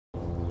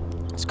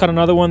Just caught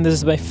another one. This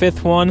is my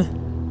 5th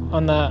one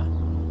on the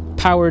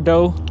power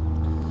dough.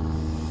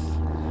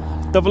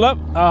 Double up.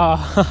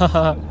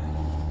 Ah,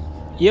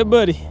 yeah,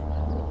 buddy.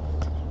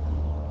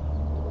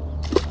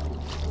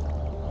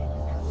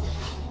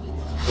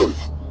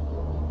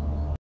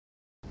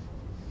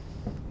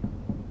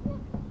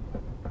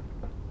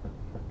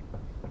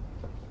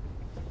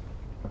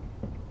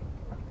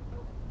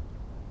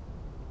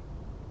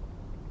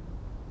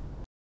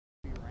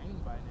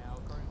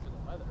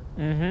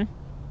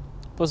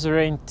 Supposed to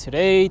rain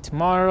today,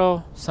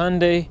 tomorrow,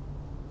 Sunday.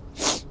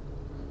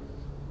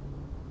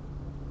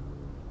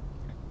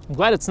 I'm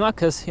glad it's not,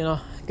 because, you know,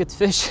 good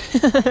fish.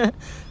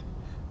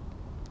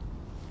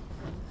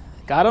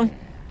 Got him?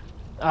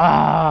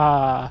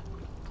 Ah!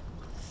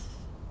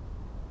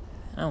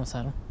 I almost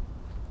had him.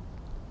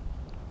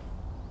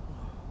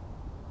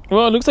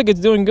 Well, it looks like it's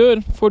doing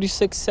good.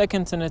 46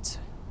 seconds and it's...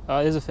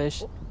 Oh, there's a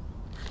fish.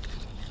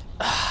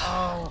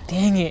 Oh,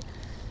 dang it.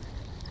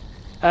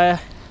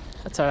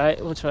 That's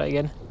alright, we'll try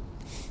again.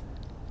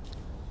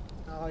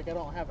 Like I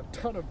don't have a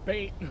ton of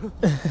bait.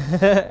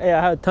 Yeah,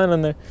 I have a ton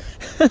on there.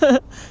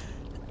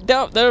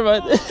 No, never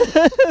mind.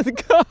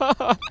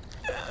 God.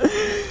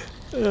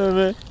 Oh,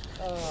 man.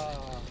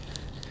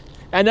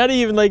 And I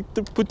didn't even like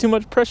to put too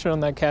much pressure on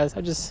that cast.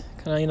 I just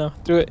kind of, you know,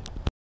 threw it.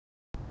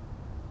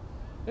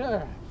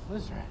 Yeah,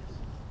 that's right.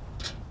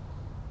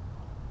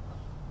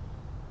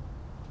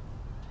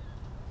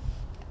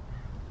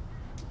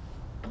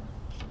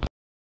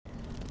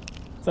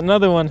 It's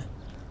another one.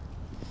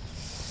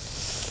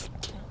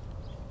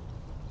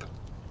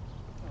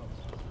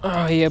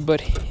 Oh yeah,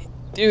 buddy.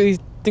 Dude, these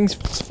things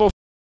full.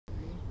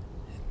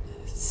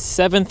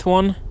 7th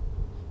one.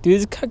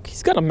 Dude,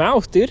 he's got a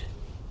mouth, dude.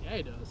 Yeah,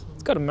 he does.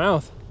 He's got a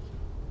mouth.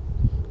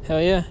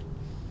 Hell yeah.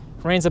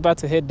 Rain's about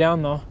to hit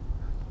down though.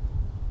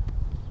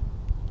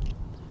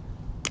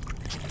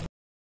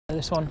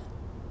 This one.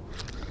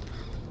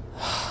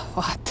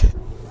 What the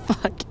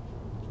fuck?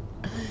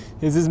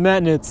 This is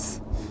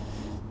magnets.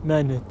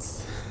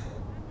 Magnets.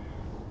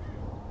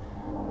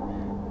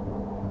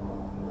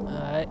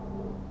 Alright.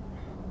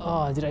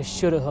 Oh, dude, I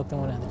should have hooked him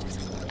one of the just.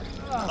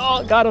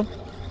 Oh, got him.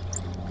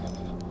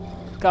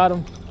 Got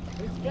him.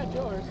 Get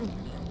yours.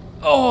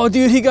 Oh,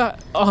 dude, he got.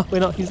 Oh, wait,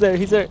 no, he's there.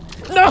 He's there.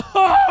 No!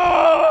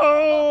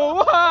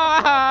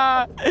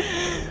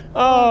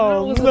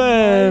 Oh,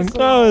 man.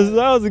 That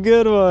was a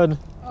good one.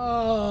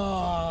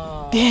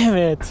 Oh. Damn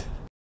it.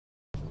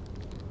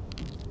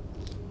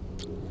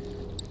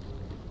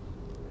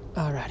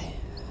 Alrighty.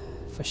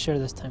 For sure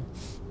this time.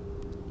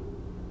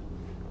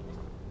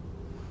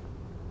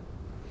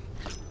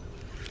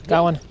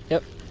 Got one.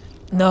 Yep.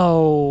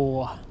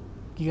 No.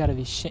 You gotta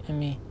be shitting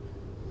me.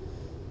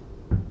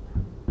 I'm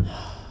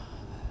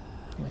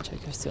gonna check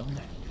if it's still in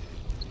there.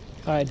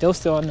 Alright, they're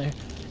still on there.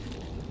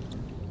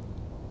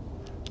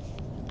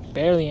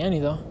 Barely any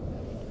though.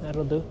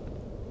 That'll do.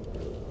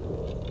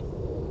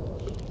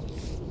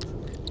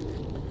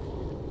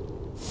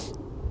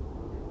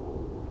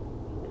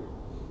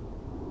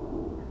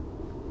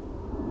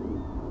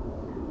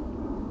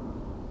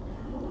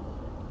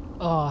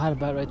 Oh, I had a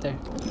bite right there.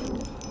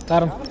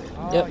 Got him.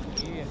 Oh, yep.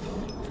 Yeah.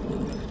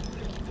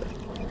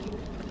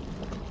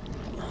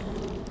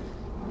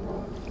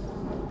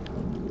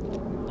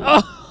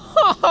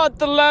 Oh, at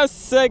the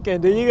last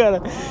second, dude. You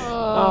gotta.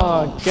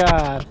 Oh,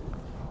 God.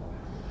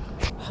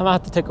 I'm gonna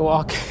have to take a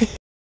walk.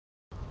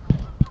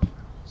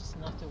 Just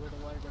knocked it where the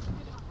water doesn't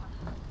hit it.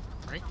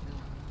 Right.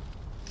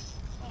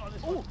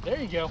 Oh,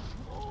 there you go.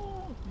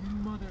 Oh, you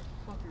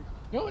motherfucker.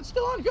 No, it's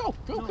still on. Go.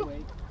 Go, No, go.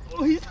 wait.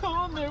 Oh, he's still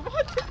on there.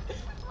 What?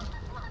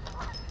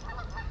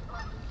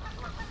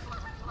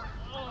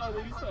 Oh,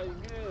 he's so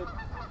good.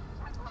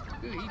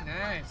 Dude, he's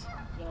nice.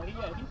 Yeah, he's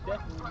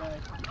definitely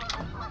nice.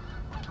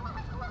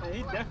 Yeah,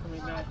 he's definitely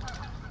nice.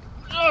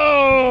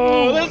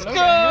 Oh, Ooh, let's look go!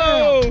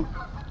 at him.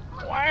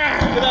 Wow!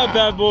 Look at that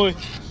bad boy.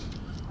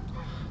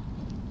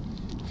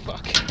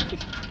 Fuck.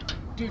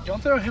 Dude,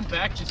 don't throw him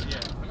back just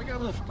yet. Let me go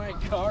lift my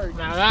car.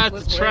 Now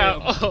that's a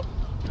trout. Oh,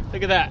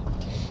 look at that.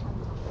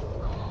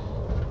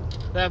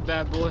 That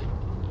bad boy.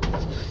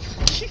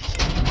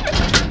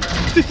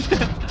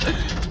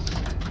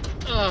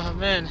 Oh,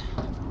 man.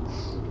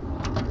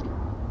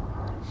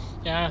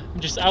 Yeah, I'm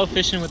just out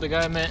fishing with the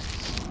guy I met.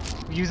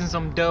 We're using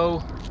some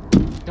dough.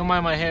 Don't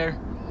mind my hair.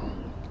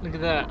 Look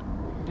at that.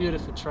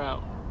 Beautiful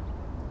trout.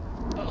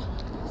 Oh,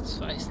 it's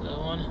a nice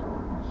little one.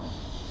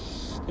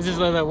 This is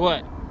like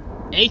what?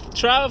 8th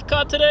trout I've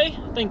caught today?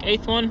 I think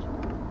 8th one.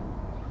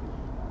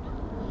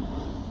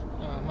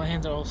 My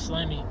hands are all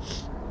slimy.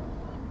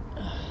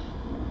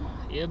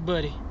 Yeah,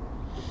 buddy.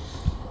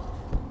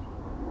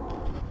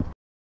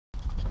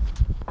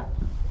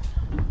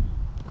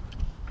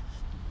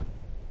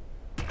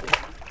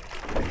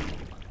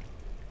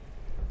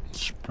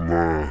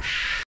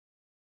 Splash.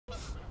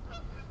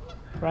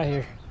 Right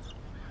here.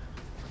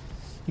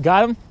 You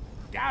got him?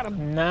 Got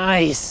him.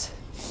 Nice.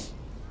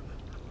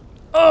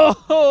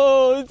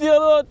 Oh, the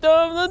other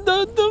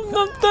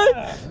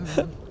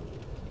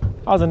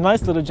that was a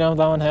nice little jump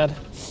that one had.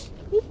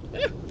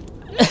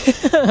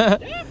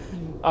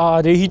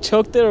 Oh, dude, he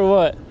choked it or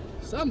what?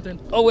 Something.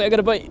 Oh, wait, I got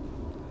a bite.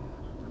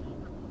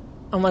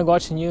 I'm like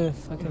watching you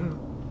fucking...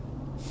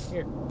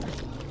 Here.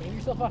 Get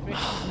yourself off fish.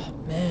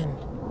 Man.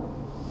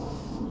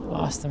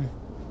 Lost him.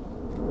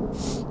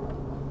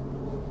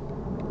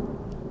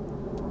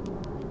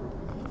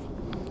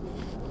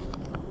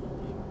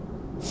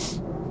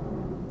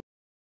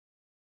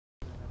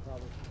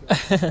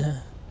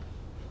 I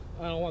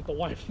don't want the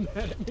wife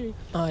mad at me.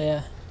 Oh,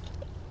 yeah.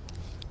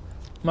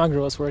 My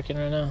girl's working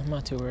right now. I'm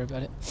not too worried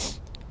about it.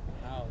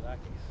 Oh, that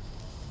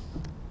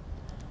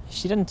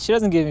She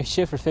doesn't give me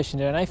shit for fishing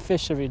there, and I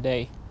fish every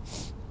day.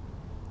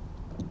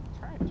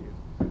 Try to.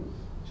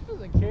 She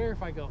doesn't care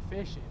if I go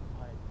fishing.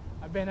 Like,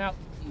 I've been out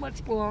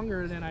much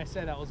longer than I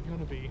said I was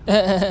gonna be.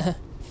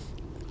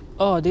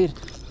 Oh, dude.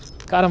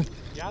 Got him.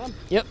 Got him?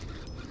 Yep.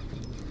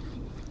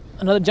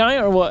 Another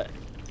giant or what?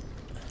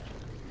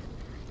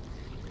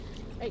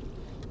 Hey,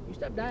 you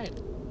stop dying.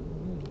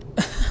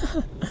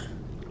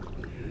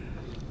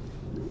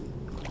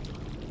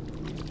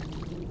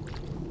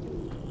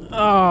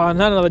 Oh,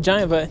 not another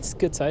giant, but it's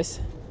good size.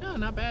 No,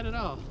 not bad at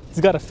all. He's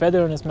got a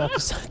feather in his mouth or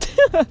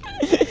something.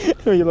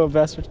 You little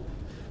bastard.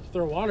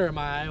 Throw water in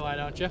my eye, why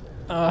don't you?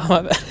 Oh,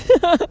 my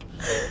bad.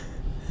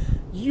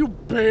 You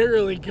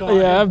barely got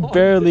Yeah, I him.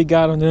 barely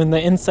got him doing the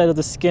inside of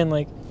the skin,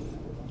 like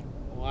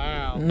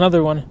Wow.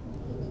 another one.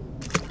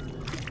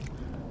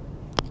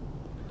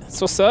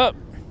 That's what's up.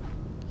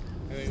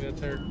 I think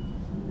that's her.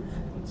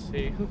 Let's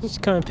see.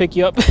 Just come and pick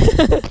you up.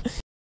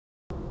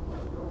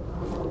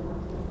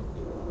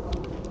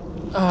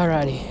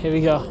 Alrighty, here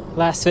we go.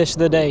 Last fish of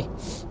the day.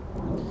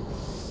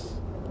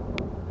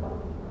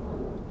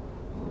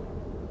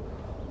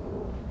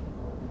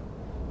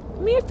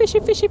 Come here, fishy,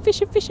 fishy,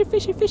 fishy, fishy,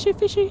 fishy, fishy,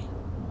 fishy.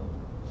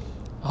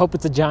 I hope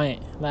it's a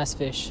giant. Last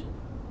fish.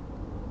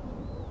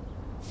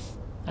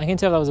 I can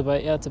tell that was a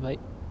bite. Yeah, it's a bite.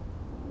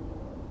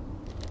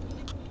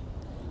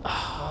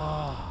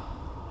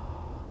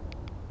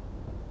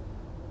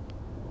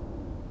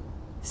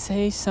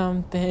 Say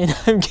something.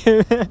 I'm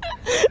giving.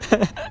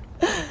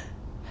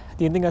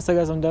 Do you think I still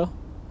got some dough?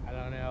 I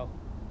don't know.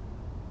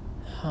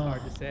 Oh.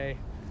 Hard to say.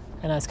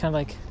 And it's kind of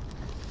like,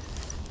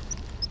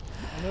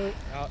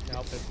 Oh, no,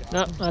 it's gone.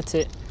 no, that's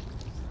it.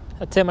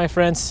 That's it, my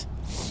friends.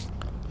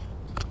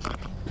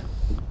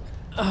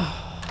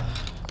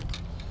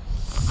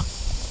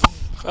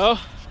 Well,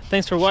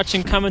 thanks for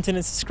watching, commenting,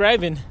 and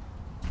subscribing.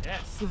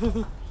 Yes.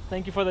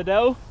 Thank you for the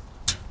dough.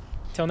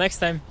 Till next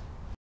time.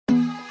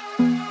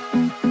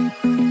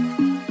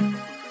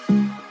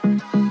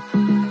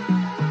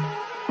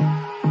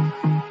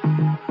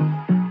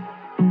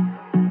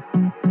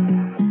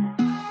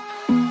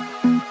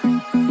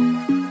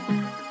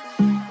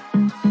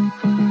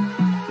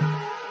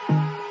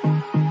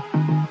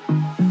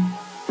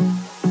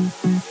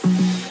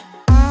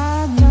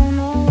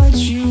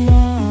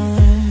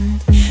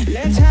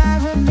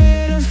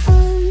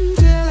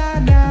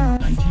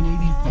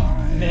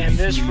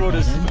 This road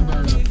is,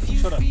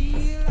 shut up.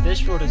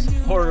 This road is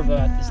horrible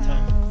at this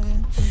time.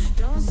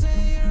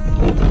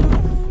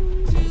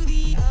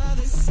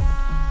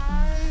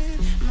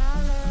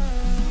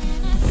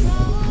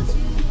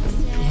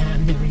 Yeah,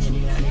 I'm never gonna